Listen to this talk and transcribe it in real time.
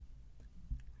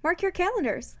Mark your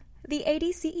calendars. The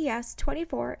ADCES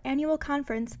 24 Annual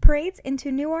Conference parades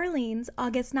into New Orleans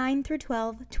August 9 through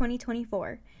 12,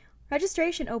 2024.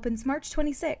 Registration opens March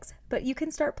 26, but you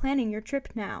can start planning your trip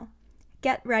now.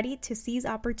 Get ready to seize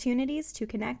opportunities to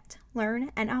connect,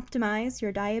 learn, and optimize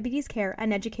your diabetes care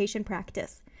and education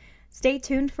practice. Stay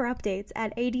tuned for updates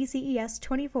at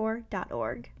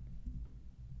adces24.org.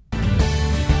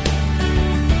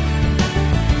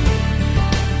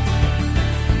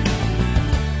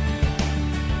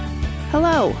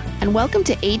 Hello, and welcome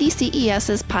to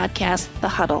ADCES's podcast, The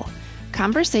Huddle,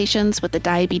 Conversations with the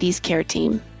Diabetes Care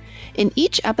Team. In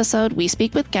each episode, we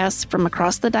speak with guests from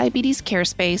across the diabetes care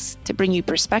space to bring you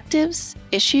perspectives,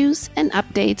 issues, and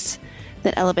updates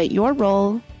that elevate your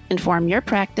role, inform your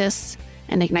practice,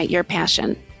 and ignite your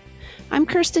passion. I'm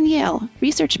Kirsten Yale,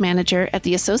 Research Manager at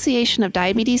the Association of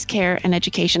Diabetes Care and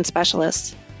Education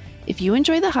Specialists. If you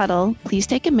enjoy The Huddle, please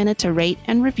take a minute to rate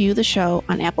and review the show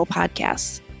on Apple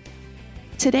Podcasts.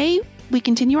 Today, we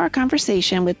continue our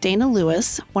conversation with Dana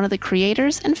Lewis, one of the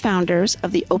creators and founders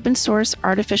of the open source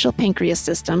artificial pancreas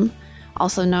system,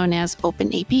 also known as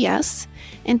OpenAPS,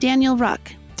 and Daniel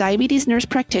Ruck, diabetes nurse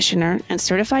practitioner and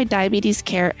certified diabetes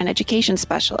care and education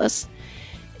specialist,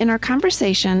 in our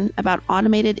conversation about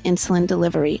automated insulin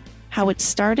delivery, how it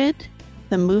started,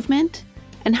 the movement,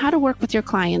 and how to work with your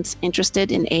clients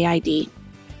interested in AID.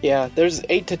 Yeah, there's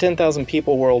 8,000 to 10,000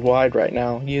 people worldwide right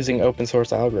now using open source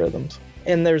algorithms.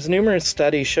 And there's numerous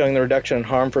studies showing the reduction in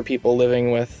harm for people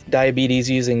living with diabetes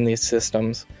using these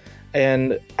systems.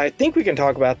 And I think we can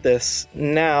talk about this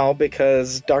now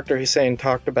because Dr. Hussain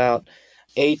talked about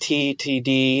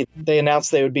ATTD. They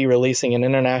announced they would be releasing an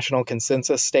international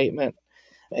consensus statement.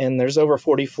 And there's over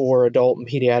 44 adult and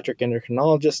pediatric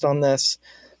endocrinologists on this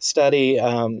study,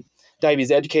 diabetes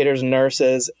educators and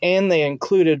nurses, and they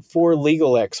included 4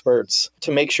 legal experts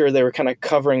to make sure they were kind of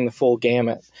covering the full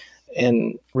gamut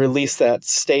and release that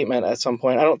statement at some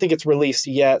point. I don't think it's released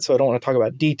yet, so I don't want to talk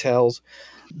about details,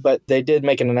 but they did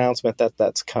make an announcement that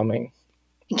that's coming.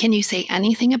 Can you say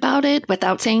anything about it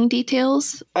without saying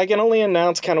details? I can only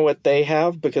announce kind of what they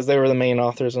have because they were the main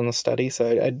authors in the study, so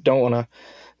I don't want to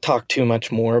talk too much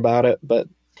more about it, but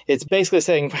it's basically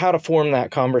saying how to form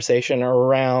that conversation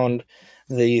around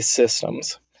these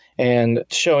systems and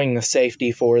showing the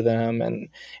safety for them and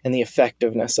the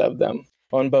effectiveness of them.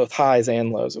 On both highs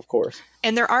and lows, of course.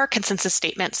 And there are consensus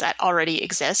statements that already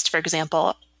exist. For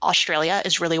example, Australia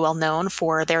is really well known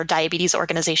for their diabetes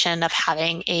organization of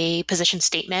having a position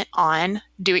statement on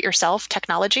do-it-yourself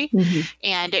technology. Mm-hmm.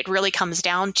 And it really comes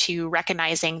down to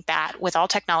recognizing that with all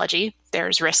technology,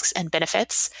 there's risks and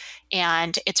benefits.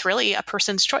 And it's really a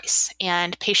person's choice.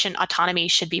 And patient autonomy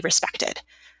should be respected.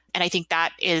 And I think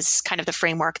that is kind of the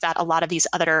framework that a lot of these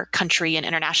other country and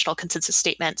international consensus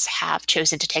statements have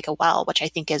chosen to take which I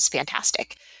think is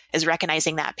fantastic, is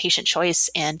recognizing that patient choice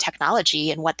and technology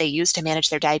and what they use to manage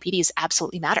their diabetes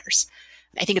absolutely matters.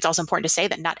 I think it's also important to say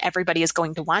that not everybody is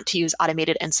going to want to use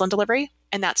automated insulin delivery,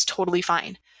 and that's totally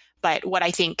fine. But what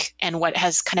I think and what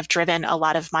has kind of driven a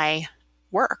lot of my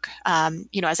work,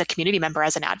 as a community member,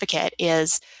 as an advocate,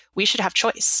 is we should have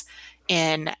choice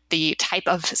in the type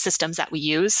of systems that we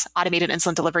use. Automated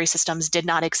insulin delivery systems did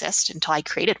not exist until I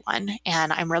created one.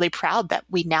 And I'm really proud that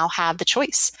we now have the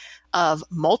choice of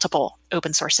multiple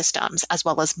open source systems as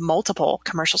well as multiple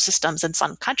commercial systems in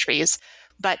some countries.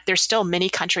 But there's still many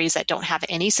countries that don't have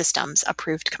any systems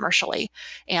approved commercially.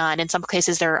 And in some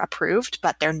cases they're approved,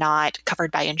 but they're not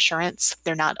covered by insurance.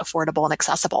 They're not affordable and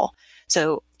accessible.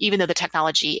 So even though the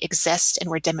technology exists and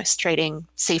we're demonstrating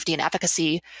safety and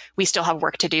efficacy, we still have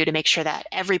work to do to make sure that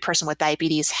every person with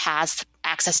diabetes has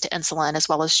access to insulin as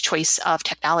well as choice of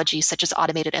technology such as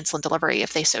automated insulin delivery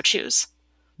if they so choose.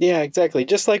 Yeah, exactly.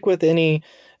 Just like with any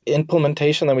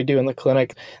implementation that we do in the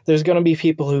clinic, there's going to be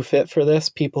people who fit for this,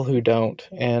 people who don't.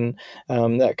 And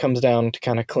that comes down to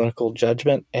kind of clinical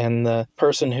judgment and the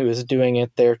person who is doing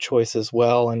it, their choice as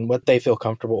well, and what they feel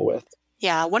comfortable with.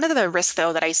 Yeah, one of the risks,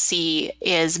 though, that I see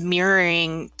is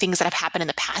mirroring things that have happened in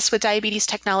the past with diabetes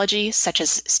technology, such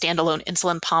as standalone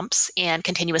insulin pumps and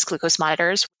continuous glucose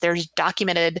monitors. There's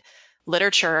documented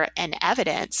literature and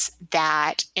evidence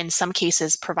that in some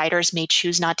cases, providers may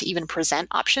choose not to even present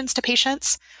options to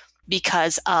patients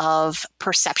because of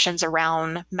perceptions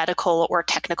around medical or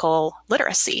technical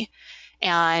literacy.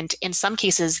 And in some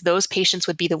cases, those patients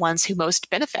would be the ones who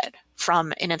most benefit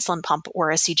from an insulin pump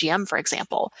or a CGM, for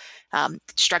example,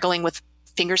 struggling with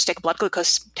finger stick blood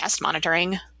glucose test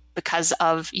monitoring because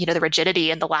of, the rigidity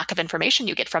and the lack of information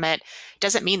you get from it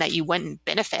doesn't mean that you wouldn't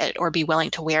benefit or be willing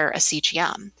to wear a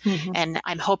CGM. Mm-hmm. And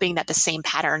I'm hoping that the same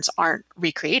patterns aren't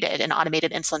recreated in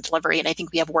automated insulin delivery. And I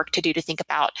think we have work to do to think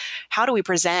about how do we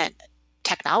present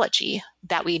technology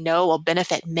that we know will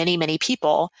benefit many, many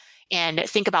people, and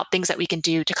think about things that we can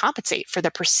do to compensate for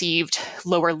the perceived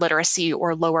lower literacy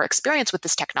or lower experience with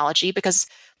this technology, because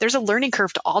there's a learning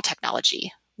curve to all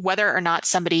technology. Whether or not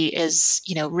somebody is,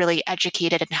 really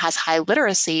educated and has high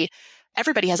literacy,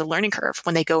 everybody has a learning curve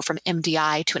when they go from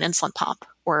MDI to an insulin pump,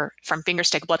 or from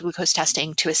fingerstick blood glucose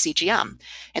testing to a CGM.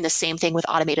 And the same thing with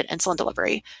automated insulin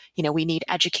delivery. We need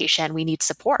education, we need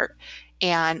support.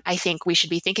 And I think we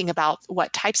should be thinking about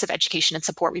what types of education and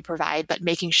support we provide, but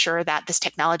making sure that this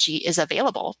technology is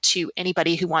available to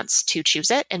anybody who wants to choose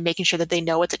it, and making sure that they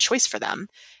know it's a choice for them,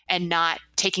 and not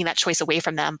taking that choice away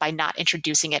from them by not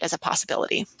introducing it as a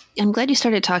possibility. I'm glad you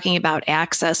started talking about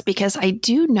access, because I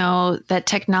do know that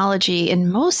technology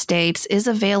in most states is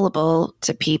available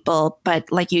to people,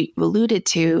 but like you alluded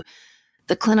to,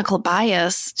 the clinical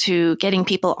bias to getting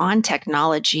people on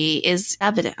technology is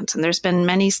evident. And there's been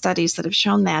many studies that have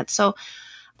shown that. So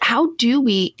how do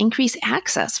we increase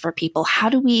access for people? How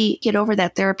do we get over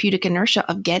that therapeutic inertia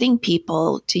of getting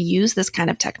people to use this kind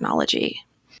of technology?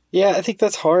 Yeah, I think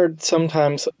that's hard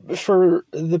sometimes. For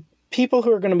the people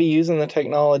who are going to be using the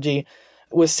technology,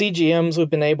 with CGMs, we've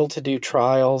been able to do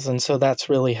trials, and so that's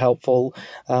really helpful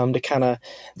to kind of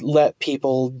let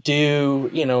people do,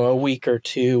 a week or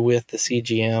two with the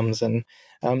CGMs. And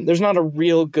there's not a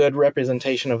real good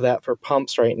representation of that for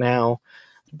pumps right now.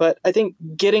 But I think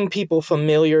getting people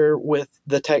familiar with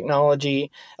the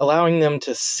technology, allowing them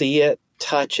to see it,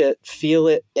 touch it, feel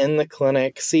it in the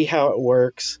clinic, see how it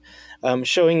works,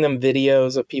 showing them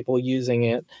videos of people using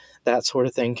it, that sort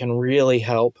of thing can really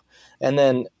help. And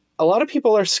then a lot of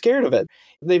people are scared of it.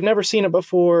 They've never seen it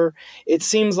before. It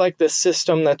seems like this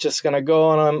system that's just going to go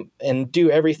on them and do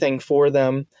everything for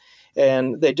them.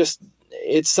 And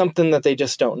it's something that they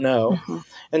just don't know. Mm-hmm.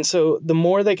 And so the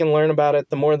more they can learn about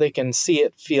it, the more they can see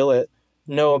it, feel it,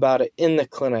 know about it in the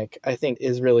clinic, I think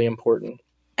is really important.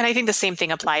 And I think the same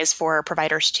thing applies for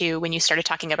providers too. When you started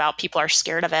talking about people are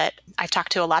scared of it, I've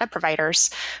talked to a lot of providers,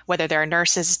 whether they're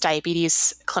nurses,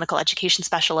 diabetes, clinical education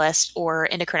specialists, or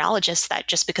endocrinologists, that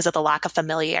just because of the lack of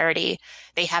familiarity,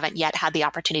 they haven't yet had the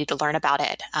opportunity to learn about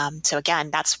it. So again,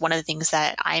 that's one of the things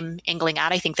that I'm angling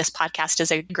at. I think this podcast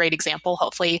is a great example.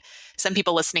 Hopefully some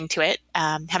people listening to it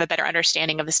have a better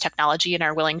understanding of this technology and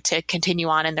are willing to continue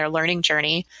on in their learning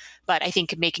journey. But I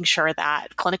think making sure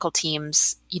that clinical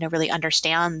teams, really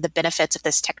understand the benefits of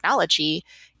this technology,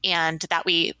 and that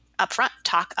we upfront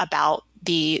talk about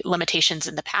the limitations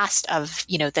in the past of,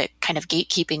 the kind of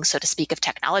gatekeeping, so to speak, of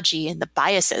technology, and the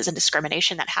biases and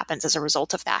discrimination that happens as a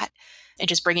result of that. And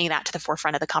just bringing that to the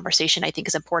forefront of the conversation, I think,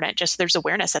 is important. Just there's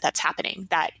awareness that that's happening,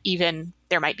 that even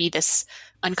there might be this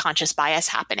unconscious bias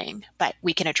happening, but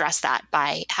we can address that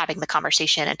by having the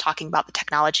conversation and talking about the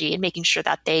technology and making sure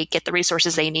that they get the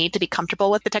resources they need to be comfortable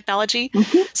with the technology,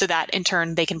 mm-hmm. so that in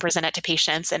turn they can present it to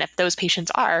patients. And if those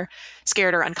patients are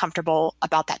scared or uncomfortable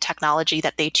about that technology,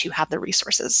 that they too have the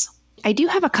resources. I do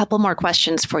have a couple more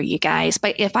questions for you guys,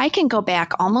 but if I can go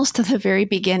back almost to the very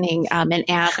beginning and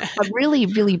ask a really,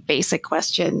 really basic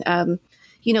question,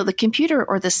 the computer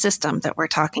or the system that we're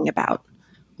talking about,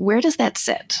 where does that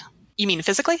sit? You mean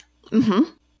physically?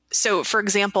 Mm-hmm. So, for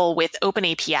example, with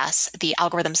OpenAPS, the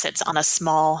algorithm sits on a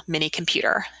small mini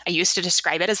computer. I used to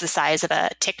describe it as the size of a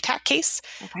Tic-Tac case,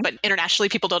 okay. But internationally,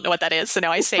 people don't know what that is. So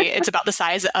now I say it's about the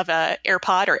size of a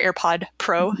AirPod or AirPod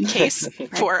Pro case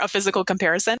for a physical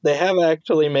comparison. They have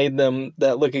actually made them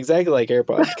that look exactly like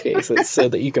AirPod cases so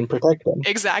that you can protect them.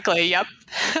 Exactly. Yep.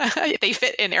 They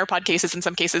fit in AirPod cases in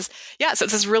some cases. Yeah. So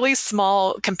it's this really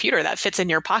small computer that fits in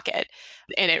your pocket.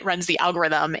 And it runs the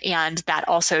algorithm, and that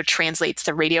also translates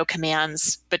the radio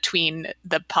commands between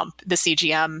the pump, the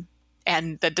CGM,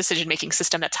 and the decision-making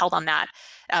system that's held on that.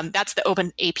 That's the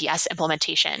OpenAPS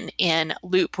implementation. In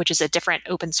Loop, which is a different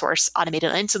open source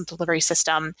automated insulin delivery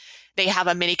system, they have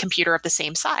a mini computer of the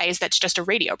same size that's just a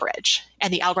radio bridge.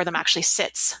 And the algorithm actually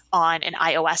sits on an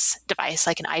iOS device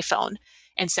like an iPhone.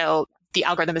 And so the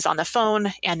algorithm is on the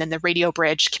phone, and then the radio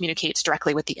bridge communicates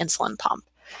directly with the insulin pump.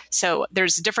 So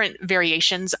there's different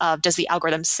variations of, does the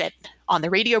algorithm sit on the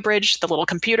radio bridge, the little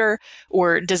computer,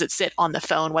 or does it sit on the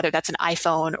phone, whether that's an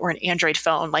iPhone or an Android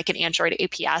phone, like an Android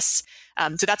APS.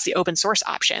 So that's the open source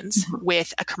options. Mm-hmm.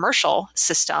 With a commercial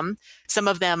system, some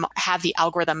of them have the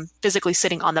algorithm physically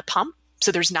sitting on the pump,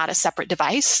 so there's not a separate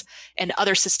device. And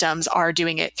other systems are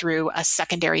doing it through a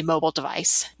secondary mobile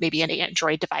device, maybe an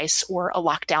Android device or a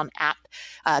lockdown app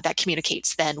that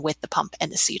communicates then with the pump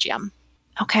and the CGM.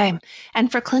 Okay. And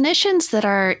for clinicians that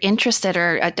are interested,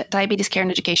 or diabetes care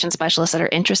and education specialists that are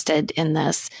interested in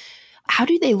this, how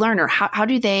do they learn, or how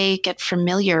do they get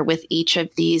familiar with each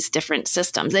of these different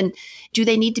systems? And do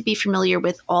they need to be familiar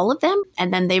with all of them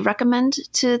and then they recommend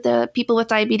to the people with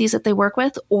diabetes that they work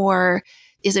with? Or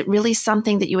is it really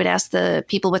something that you would ask the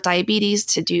people with diabetes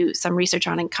to do some research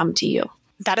on and come to you?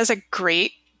 That is a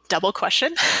great double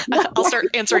question. I'll start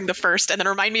answering the first and then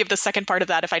remind me of the second part of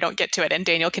that if I don't get to it, and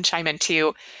Daniel can chime in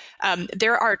too.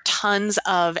 There are tons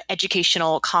of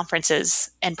educational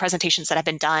conferences and presentations that have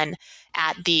been done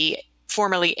at the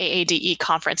formerly AADE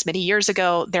conference many years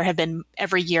ago. There have been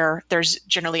every year, there's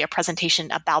generally a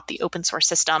presentation about the open source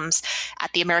systems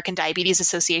at the American Diabetes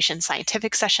Association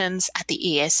scientific sessions, at the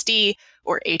EASD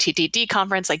or ATTD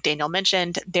conference, like Daniel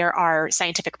mentioned. There are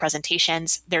scientific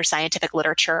presentations, there's scientific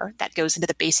literature that goes into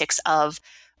the basics of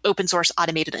open source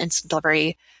automated insulin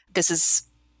delivery. This is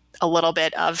a little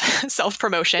bit of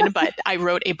self-promotion, but I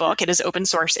wrote a book. It is open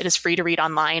source. It is free to read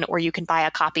online, or you can buy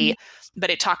a copy, but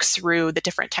it talks through the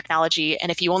different technology. And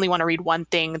if you only want to read one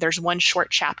thing, there's one short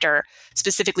chapter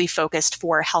specifically focused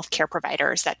for healthcare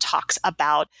providers that talks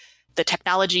about the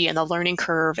technology and the learning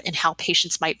curve and how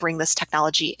patients might bring this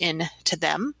technology in to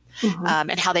them.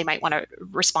 And how they might want to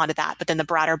respond to that. But then the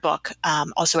broader book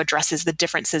also addresses the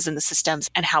differences in the systems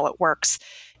and how it works.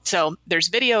 So there's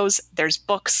videos, there's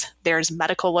books, there's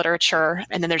medical literature,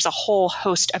 and then there's a whole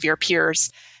host of your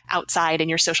peers outside in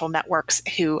your social networks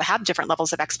who have different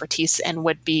levels of expertise and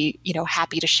would be,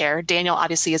 happy to share. Daniel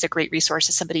obviously is a great resource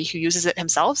as somebody who uses it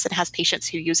himself and has patients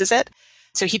who uses it.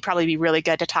 So he'd probably be really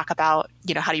good to talk about,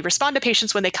 how do you respond to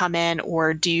patients when they come in,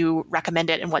 or do you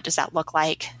recommend it and what does that look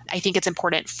like? I think it's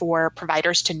important for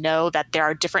providers to know that there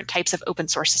are different types of open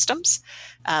source systems.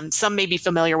 Some may be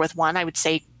familiar with one. I would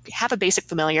say have a basic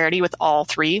familiarity with all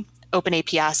three: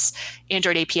 OpenAPS,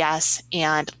 Android APS,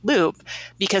 and Loop,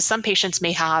 because some patients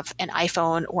may have an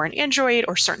iPhone or an Android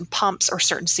or certain pumps or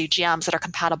certain CGMs that are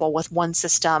compatible with one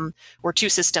system or two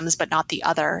systems, but not the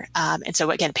other. And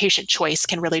so again, patient choice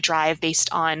can really drive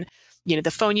based on the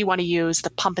phone you want to use,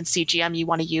 the pump and CGM you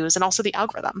want to use, and also the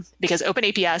algorithm, because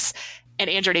OpenAPS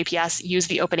and Android APS use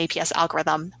the OpenAPS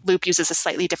algorithm. Loop uses a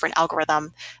slightly different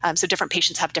algorithm. So different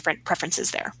patients have different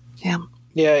preferences there.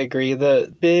 Yeah, I agree.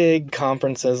 The big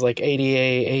conferences like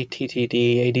ADA,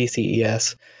 ATTD,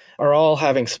 ADCES are all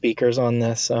having speakers on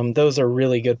this. Those are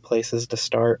really good places to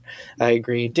start. I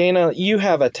agree. Dana, you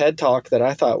have a TED Talk that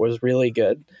I thought was really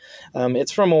good.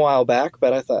 It's from a while back,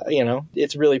 but I thought,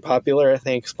 it's really popular. I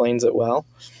think explains it well.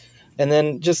 And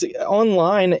then just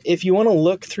online, if you want to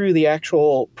look through the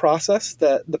actual process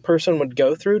that the person would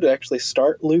go through to actually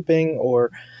start looping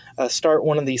or start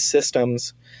one of these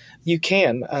systems, you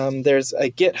can. There's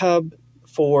a GitHub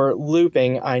for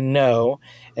looping, I know,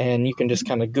 and you can just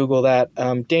kind of Google that.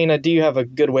 Dana, do you have a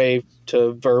good way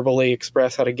to verbally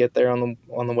express how to get there on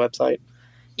the website?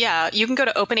 Yeah, you can go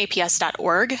to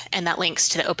openaps.org, and that links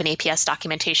to the OpenAPS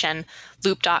documentation.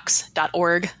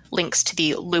 Loopdocs.org links to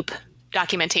the Loop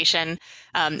documentation.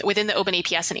 Within the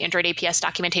OpenAPS and Android APS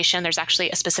documentation, there's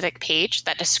actually a specific page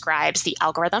that describes the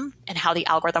algorithm and how the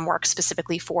algorithm works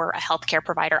specifically for a healthcare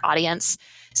provider audience.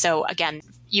 So again,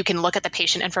 you can look at the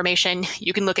patient information.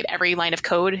 You can look at every line of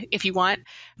code if you want,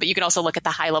 but you can also look at the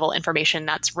high-level information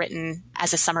that's written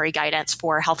as a summary guidance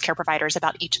for healthcare providers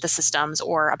about each of the systems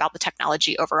or about the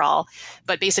technology overall.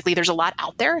 But basically, there's a lot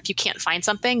out there. If you can't find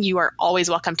something, you are always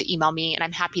welcome to email me, and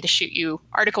I'm happy to shoot you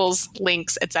articles,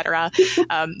 links, etc.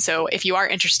 So if you are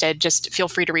interested, just feel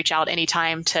free to reach out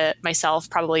anytime to myself,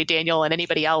 probably Daniel, and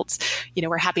anybody else.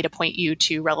 We're happy to point you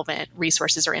to relevant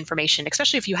resources or information,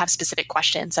 especially if you have specific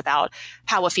questions about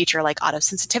how a feature like auto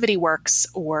sensitivity works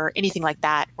or anything like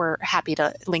that. We're happy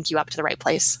to link you up to the right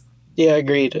place. Yeah,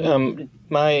 agreed.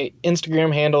 My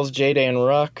Instagram handle is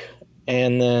jdanruck,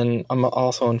 and then I'm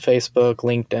also on Facebook,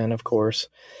 LinkedIn, of course.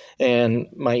 And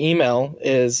my email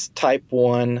is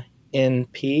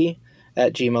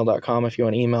type1np@gmail.com. If you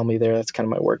want to email me there, that's kind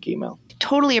of my work email.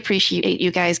 Totally appreciate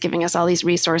you guys giving us all these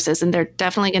resources, and they're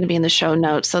definitely going to be in the show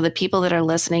notes. So the people that are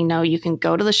listening know you can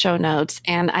go to the show notes,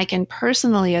 and I can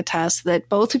personally attest that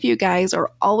both of you guys are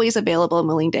always available and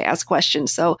willing to ask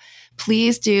questions. So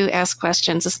please do ask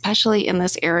questions, especially in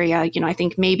this area. I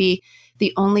think maybe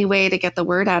the only way to get the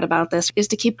word out about this is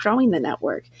to keep growing the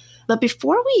network. But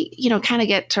before we, kind of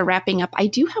get to wrapping up, I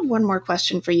do have one more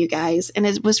question for you guys. And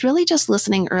it was really just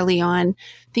listening early on,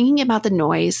 thinking about the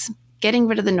noise, getting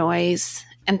rid of the noise,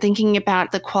 and thinking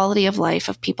about the quality of life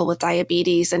of people with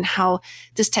diabetes and how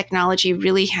this technology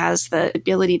really has the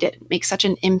ability to make such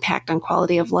an impact on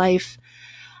quality of life.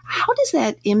 How does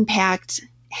that impact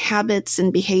habits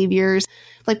and behaviors?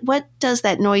 Like, what does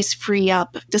that noise free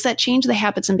up? Does that change the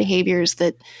habits and behaviors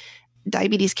that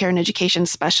diabetes care and education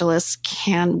specialists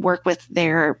can work with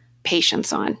their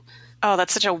patients on? Oh,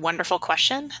 that's such a wonderful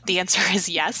question. The answer is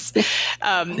yes.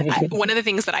 One of the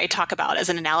things that I talk about as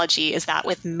an analogy is that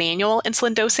with manual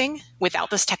insulin dosing,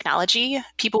 without this technology,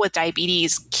 people with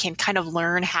diabetes can kind of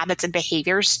learn habits and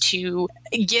behaviors to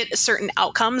get certain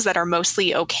outcomes that are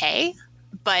mostly okay.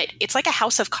 But it's like a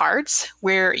house of cards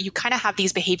where you kind of have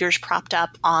these behaviors propped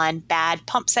up on bad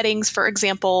pump settings, for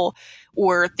example,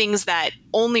 or things that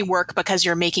only work because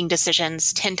you're making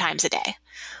decisions 10 times a day.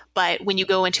 But when you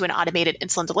go into an automated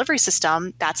insulin delivery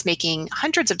system that's making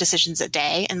hundreds of decisions a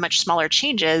day and much smaller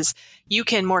changes, you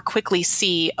can more quickly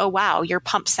see, oh, wow, your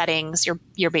pump settings,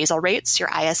 your basal rates, your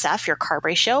ISF, your carb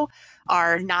ratio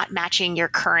are not matching your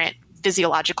current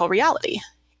physiological reality.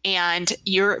 And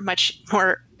you're much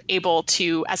more able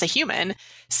to, as a human,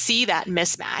 see that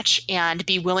mismatch and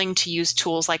be willing to use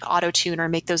tools like auto-tune or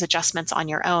make those adjustments on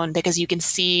your own because you can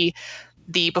see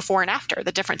the before and after,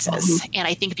 the differences. And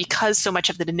I think because so much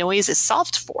of the noise is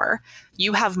solved for,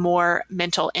 you have more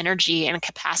mental energy and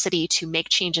capacity to make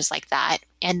changes like that.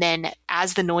 And then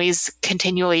as the noise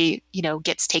continually,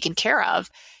 gets taken care of,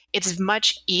 it's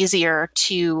much easier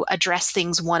to address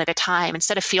things one at a time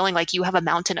instead of feeling like you have a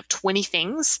mountain of 20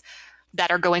 things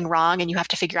that are going wrong and you have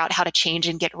to figure out how to change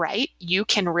and get right. You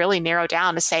can really narrow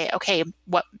down to say, okay,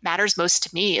 what matters most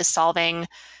to me is solving,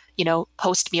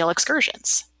 post-meal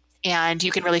excursions. And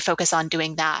you can really focus on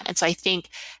doing that. And so I think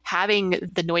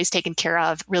having the noise taken care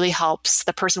of really helps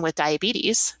the person with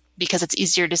diabetes because it's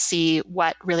easier to see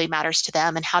what really matters to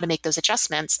them and how to make those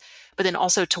adjustments. But then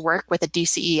also to work with a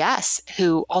DCES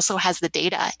who also has the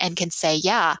data and can say,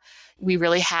 yeah, we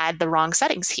really had the wrong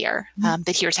settings here,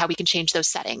 that here's how we can change those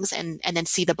settings and then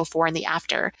see the before and the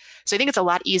after. So I think it's a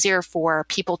lot easier for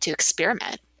people to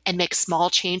experiment and make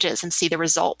small changes and see the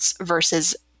results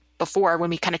versus before when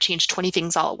we kind of changed 20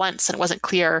 things all at once and it wasn't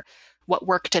clear what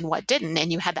worked and what didn't.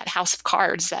 And you had that house of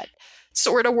cards that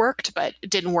sort of worked, but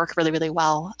didn't work really, really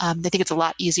well. I think it's a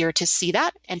lot easier to see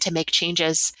that and to make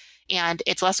changes. And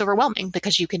it's less overwhelming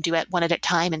because you can do it one at a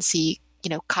time and see,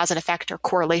 cause and effect or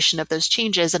correlation of those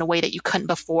changes in a way that you couldn't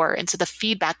before. And so the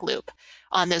feedback loop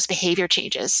on those behavior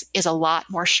changes is a lot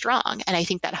more strong. And I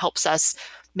think that helps us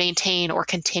maintain or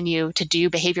continue to do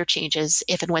behavior changes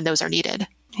if and when those are needed.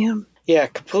 Yeah,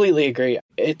 completely agree.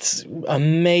 It's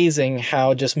amazing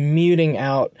how just muting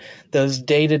out those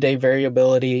day-to-day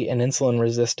variability and insulin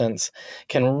resistance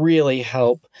can really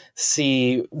help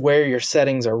see where your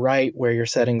settings are right, where your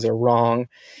settings are wrong.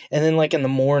 And then like in the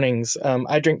mornings,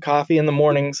 I drink coffee in the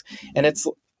mornings, and it's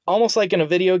almost like in a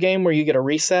video game where you get a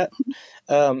reset.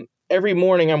 Every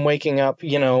morning I'm waking up,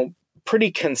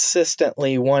 pretty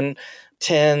consistently 110s,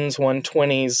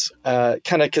 120s,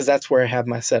 kind of because that's where I have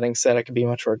my settings set. I could be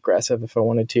much more aggressive if I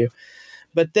wanted to.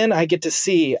 But then I get to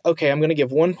see, okay, I'm going to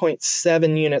give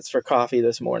 1.7 units for coffee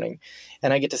this morning.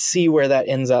 And I get to see where that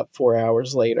ends up 4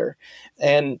 hours later.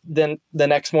 And then the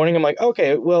next morning, I'm like,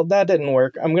 okay, well, that didn't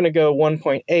work. I'm going to go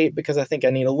 1.8 because I think I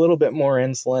need a little bit more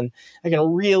insulin. I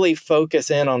can really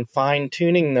focus in on fine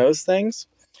tuning those things.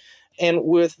 And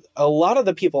with a lot of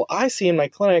the people I see in my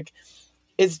clinic,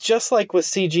 it's just like with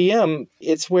CGM.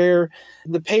 It's where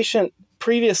the patient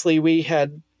previously we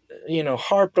had,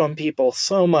 harped on people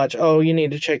so much. Oh, you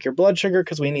need to check your blood sugar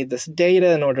because we need this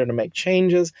data in order to make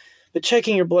changes. But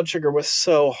checking your blood sugar was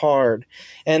so hard.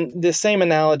 And the same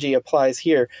analogy applies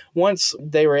here. Once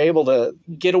they were able to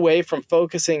get away from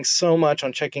focusing so much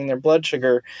on checking their blood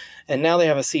sugar, and now they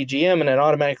have a CGM and it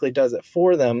automatically does it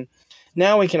for them,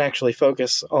 now we can actually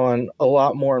focus on a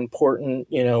lot more important,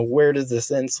 where does this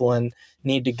insulin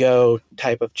need to go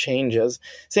type of changes.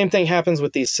 Same thing happens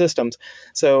with these systems.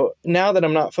 So now that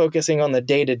I'm not focusing on the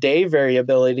day-to-day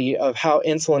variability of how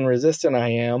insulin resistant I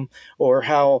am, or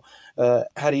how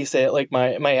do you say it, like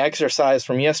my exercise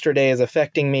from yesterday is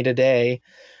affecting me today,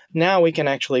 now we can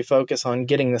actually focus on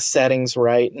getting the settings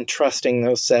right and trusting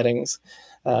those settings.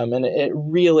 And it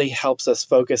really helps us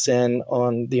focus in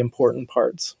on the important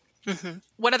parts. Mm-hmm.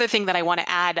 One other thing that I want to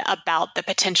add about the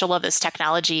potential of this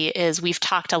technology is we've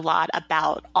talked a lot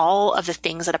about all of the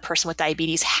things that a person with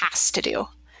diabetes has to do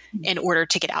in order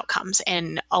to get outcomes.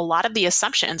 And a lot of the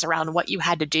assumptions around what you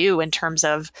had to do in terms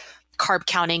of carb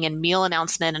counting and meal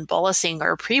announcement and bolusing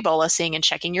or pre-bolusing and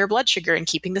checking your blood sugar and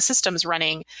keeping the systems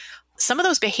running, some of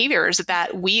those behaviors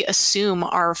that we assume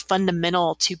are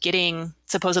fundamental to getting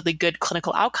supposedly good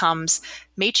clinical outcomes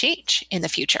may change in the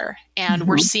future. And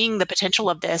we're seeing the potential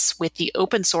of this with the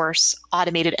open source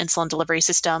automated insulin delivery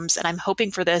systems. And I'm hoping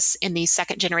for this in the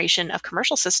second generation of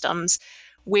commercial systems,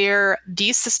 where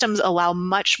these systems allow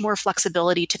much more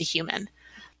flexibility to the human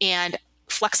and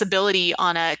flexibility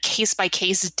on a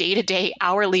case-by-case, day-to-day,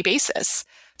 hourly basis.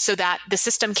 so that the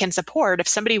system can support if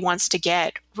somebody wants to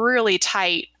get really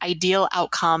tight, ideal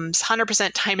outcomes, 100%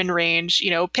 time in range,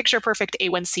 picture perfect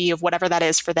A1C of whatever that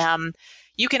is for them.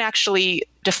 You can actually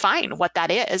define what that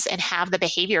is and have the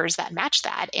behaviors that match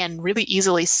that and really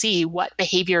easily see what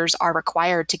behaviors are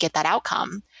required to get that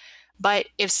outcome. But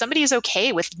if somebody is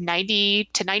okay with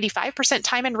 90 to 95%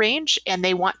 time in range and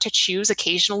they want to choose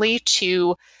occasionally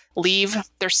to leave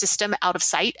their system out of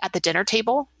sight at the dinner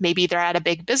table, maybe they're at a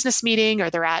big business meeting or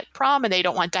they're at prom and they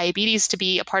don't want diabetes to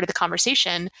be a part of the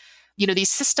conversation, these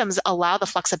systems allow the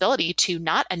flexibility to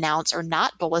not announce or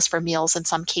not bolus for meals in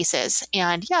some cases.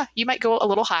 And yeah, you might go a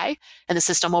little high and the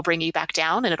system will bring you back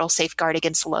down and it'll safeguard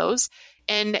against lows.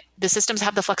 And the systems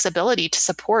have the flexibility to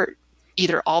support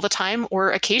either all the time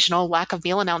or occasional lack of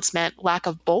meal announcement, lack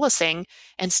of bolusing,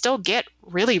 and still get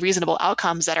really reasonable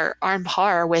outcomes that are on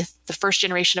par with the first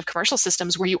generation of commercial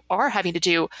systems where you are having to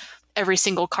do every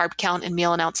single carb count and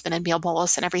meal announcement and meal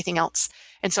bolus and everything else.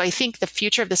 And so I think the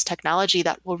future of this technology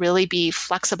that will really be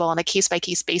flexible on a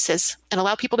case-by-case basis and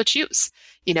allow people to choose,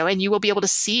 and you will be able to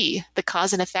see the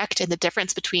cause and effect and the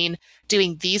difference between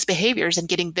doing these behaviors and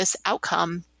getting this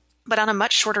outcome, but on a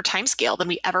much shorter time scale than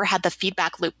we ever had the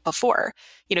feedback loop before.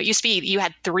 It used to be you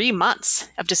had 3 months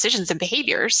of decisions and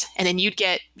behaviors, and then you'd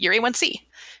get your A1C.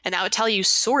 And that would tell you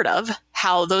sort of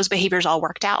how those behaviors all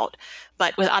worked out.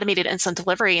 But with automated insulin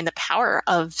delivery and the power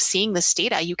of seeing this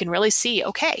data, you can really see,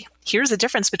 okay, here's the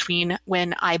difference between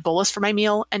when I bolus for my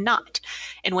meal and not,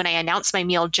 and when I announce my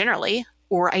meal generally,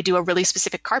 or I do a really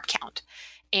specific carb count.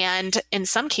 And in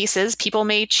some cases, people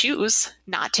may choose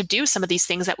not to do some of these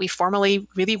things that we formerly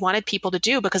really wanted people to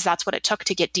do because that's what it took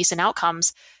to get decent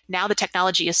outcomes. Now the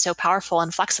technology is so powerful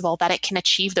and flexible that it can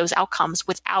achieve those outcomes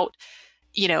without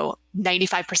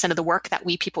 95% of the work that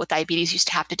we people with diabetes used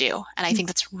to have to do. And I think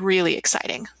that's really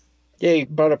exciting. Yeah, you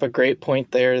brought up a great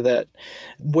point there that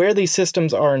where these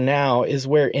systems are now is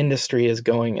where industry is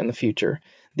going in the future.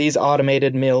 These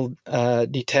automated meal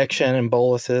detection and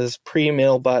boluses,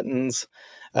 pre-meal buttons,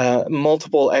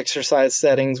 multiple exercise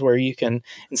settings where you can,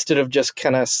 instead of just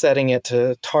kind of setting it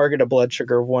to target a blood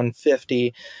sugar of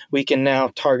 150, we can now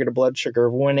target a blood sugar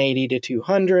of 180 to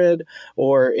 200,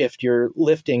 or if you're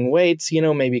lifting weights,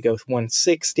 maybe go with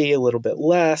 160, a little bit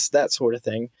less, that sort of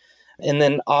thing. And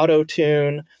then auto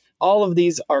tune. All of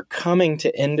these are coming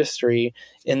to industry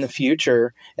in the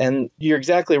future. And you're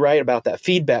exactly right about that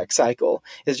feedback cycle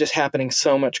is just happening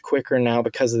so much quicker now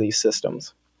because of these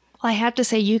systems. Well, I have to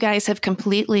say, you guys have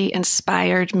completely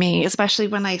inspired me, especially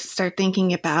when I start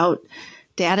thinking about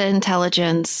data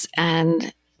intelligence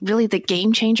and really the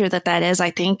game changer that is.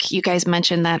 I think you guys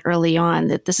mentioned that early on,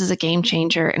 that this is a game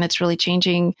changer and it's really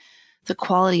changing the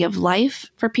quality of life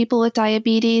for people with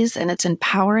diabetes, and it's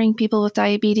empowering people with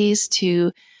diabetes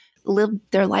to live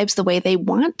their lives the way they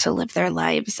want to live their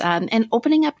lives, and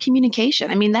opening up communication.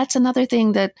 I mean, that's another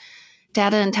thing that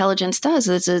data intelligence does.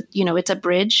 It's a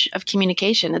bridge of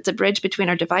communication. It's a bridge between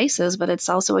our devices, but it's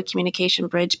also a communication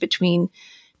bridge between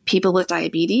people with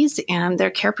diabetes and their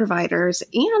care providers.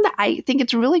 And I think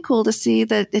it's really cool to see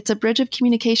that it's a bridge of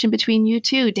communication between you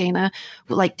too, Dana,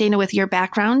 with your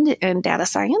background in data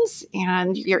science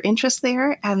and your interest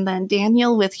there. And then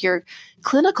Daniel with your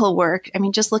clinical work. I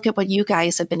mean, just look at what you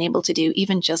guys have been able to do,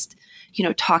 even just,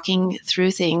 talking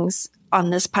through things on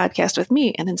this podcast with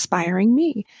me and inspiring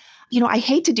me. I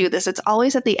hate to do this. It's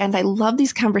always at the end. I love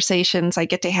these conversations I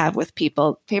get to have with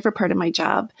people. Favorite part of my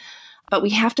job. But we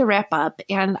have to wrap up.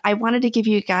 And I wanted to give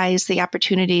you guys the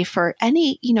opportunity for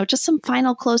any, just some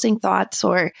final closing thoughts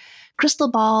or crystal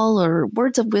ball or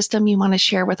words of wisdom you want to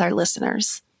share with our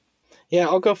listeners. Yeah,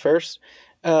 I'll go first.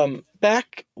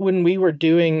 Back when we were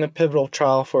doing the pivotal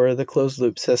trial for the closed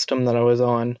loop system that I was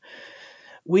on,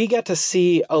 we got to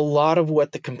see a lot of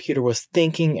what the computer was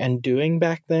thinking and doing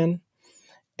back then.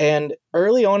 And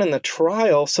early on in the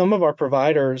trial, some of our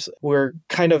providers were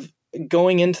kind of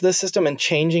going into the system and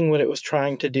changing what it was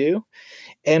trying to do.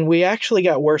 And we actually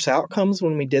got worse outcomes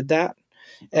when we did that.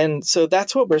 And so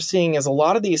that's what we're seeing is a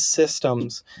lot of these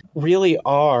systems really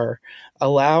are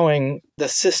allowing the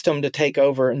system to take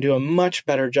over and do a much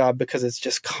better job because it's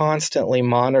just constantly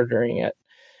monitoring it.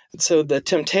 So the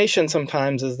temptation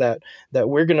sometimes is that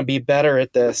we're going to be better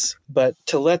at this, but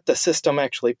to let the system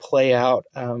actually play out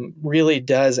really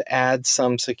does add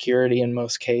some security in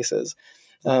most cases.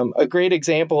 A great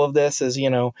example of this is,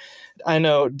 I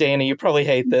know, Dana, you probably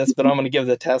hate this, but I'm going to give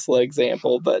the Tesla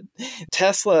example. But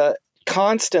Tesla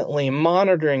constantly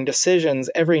monitoring decisions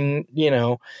every,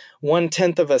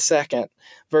 1/10 of a second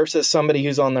versus somebody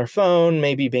who's on their phone,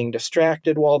 maybe being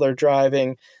distracted while they're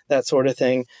driving, that sort of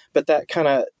thing. But that kind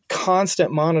of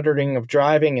constant monitoring of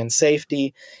driving and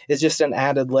safety is just an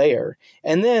added layer.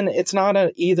 And then it's not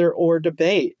an either or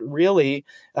debate, really.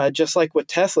 Just like with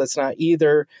Tesla, it's not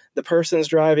either the person's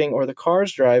driving or the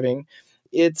car's driving.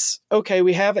 It's, okay,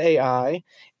 we have AI,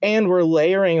 and we're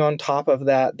layering on top of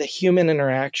that the human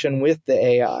interaction with the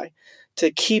AI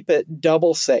to keep it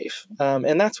double safe.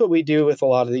 And that's what we do with a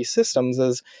lot of these systems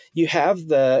is you have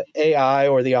the AI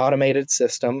or the automated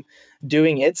system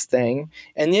doing its thing,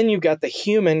 and then you've got the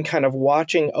human kind of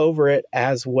watching over it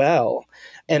as well.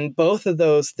 And both of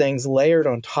those things layered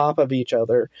on top of each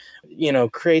other,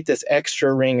 create this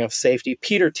extra ring of safety.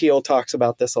 Peter Thiel talks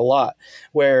about this a lot,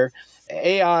 where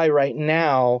AI right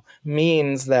now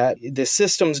means that the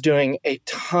system's doing a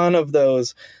ton of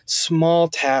those small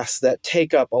tasks that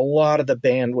take up a lot of the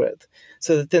bandwidth,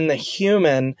 so that then the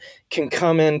human can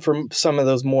come in for some of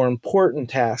those more important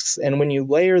tasks. And when you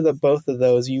layer both of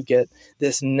those, you get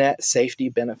this net safety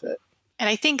benefit. And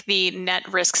I think the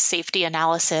net risk safety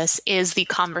analysis is the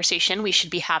conversation we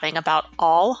should be having about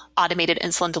all automated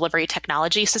insulin delivery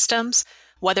technology systems,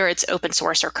 whether it's open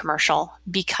source or commercial,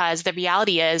 because the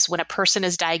reality is when a person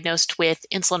is diagnosed with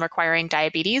insulin requiring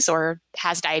diabetes or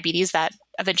has diabetes that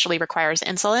eventually requires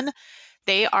insulin,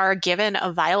 they are given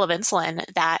a vial of insulin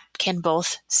that can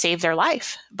both save their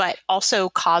life, but also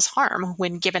cause harm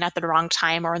when given at the wrong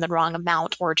time or in the wrong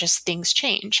amount, or just things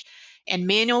change. And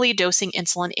manually dosing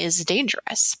insulin is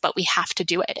dangerous, but we have to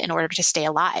do it in order to stay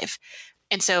alive.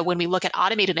 And so when we look at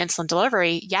automated insulin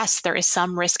delivery, yes, there is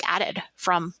some risk added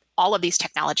from all of these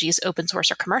technologies, open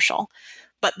source or commercial,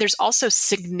 but there's also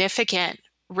significant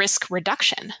risk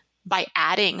reduction by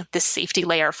adding this safety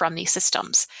layer from these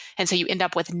systems. And so you end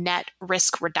up with net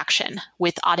risk reduction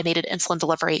with automated insulin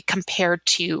delivery compared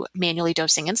to manually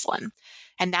dosing insulin.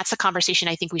 And that's a conversation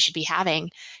I think we should be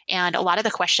having. And a lot of the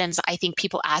questions I think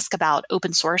people ask about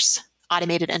open source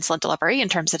automated insulin delivery in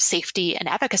terms of safety and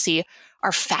efficacy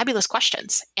are fabulous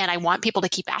questions. And I want people to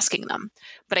keep asking them.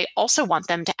 But I also want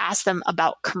them to ask them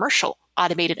about commercial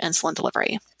automated insulin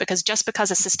delivery, because just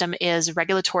because a system is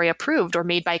regulatory approved or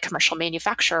made by a commercial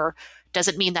manufacturer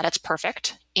doesn't mean that it's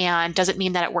perfect and doesn't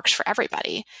mean that it works for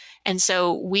everybody. And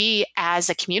so we, as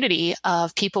a community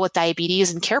of people with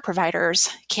diabetes and care providers,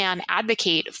 can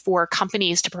advocate for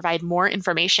companies to provide more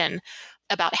information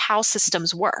about how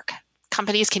systems work.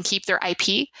 Companies can keep their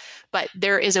IP, but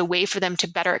there is a way for them to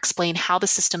better explain how the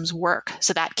systems work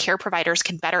so that care providers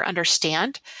can better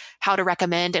understand how to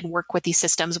recommend and work with these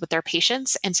systems with their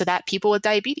patients, and so that people with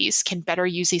diabetes can better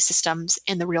use these systems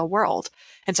in the real world.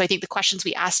 And so I think the questions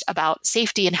we asked about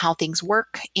safety and how things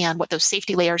work and what those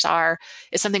safety layers are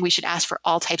is something we should ask for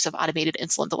all types of automated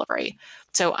insulin delivery.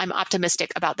 So I'm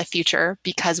optimistic about the future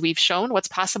because we've shown what's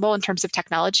possible in terms of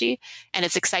technology, and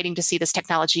it's exciting to see this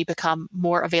technology become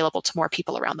more available to more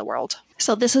people around the world.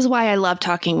 So this is why I love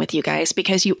talking with you guys,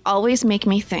 because you always make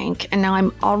me think. And now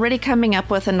I'm already coming up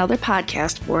with another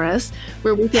podcast for us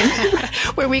where we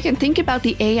can think about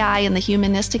the AI and the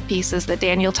humanistic pieces that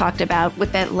Daniel talked about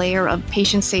with that layer of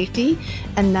patient safety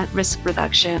and that risk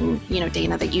reduction,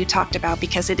 Dana, that you talked about,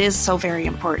 because it is so very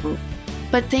important.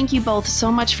 But thank you both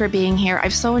so much for being here.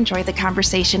 I've so enjoyed the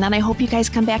conversation, and I hope you guys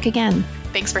come back again.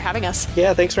 Thanks for having us.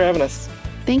 Yeah, thanks for having us.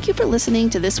 Thank you for listening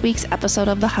to this week's episode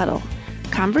of The Huddle,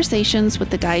 Conversations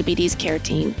with the Diabetes Care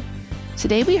Team.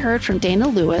 Today we heard from Dana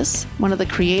Lewis, one of the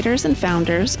creators and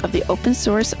founders of the open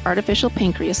source artificial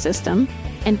pancreas system,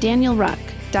 and Daniel Ruck,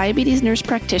 diabetes nurse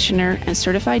practitioner and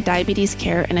certified diabetes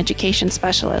care and education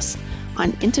specialist,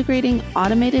 on integrating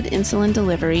automated insulin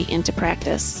delivery into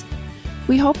practice.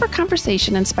 We hope our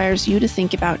conversation inspires you to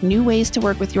think about new ways to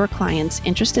work with your clients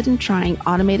interested in trying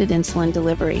automated insulin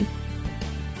delivery.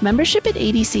 Membership at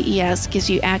ADCES gives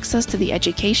you access to the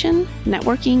education,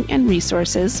 networking, and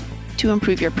resources to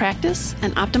improve your practice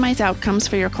and optimize outcomes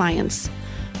for your clients.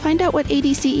 Find out what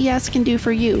ADCES can do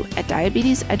for you at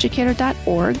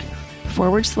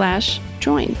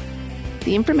diabeteseducator.org/join.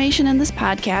 The information in this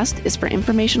podcast is for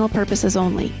informational purposes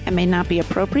only and may not be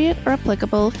appropriate or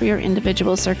applicable for your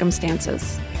individual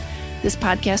circumstances. This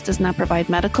podcast does not provide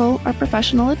medical or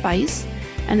professional advice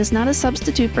and is not a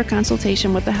substitute for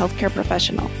consultation with a healthcare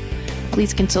professional.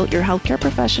 Please consult your healthcare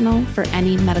professional for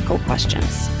any medical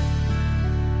questions.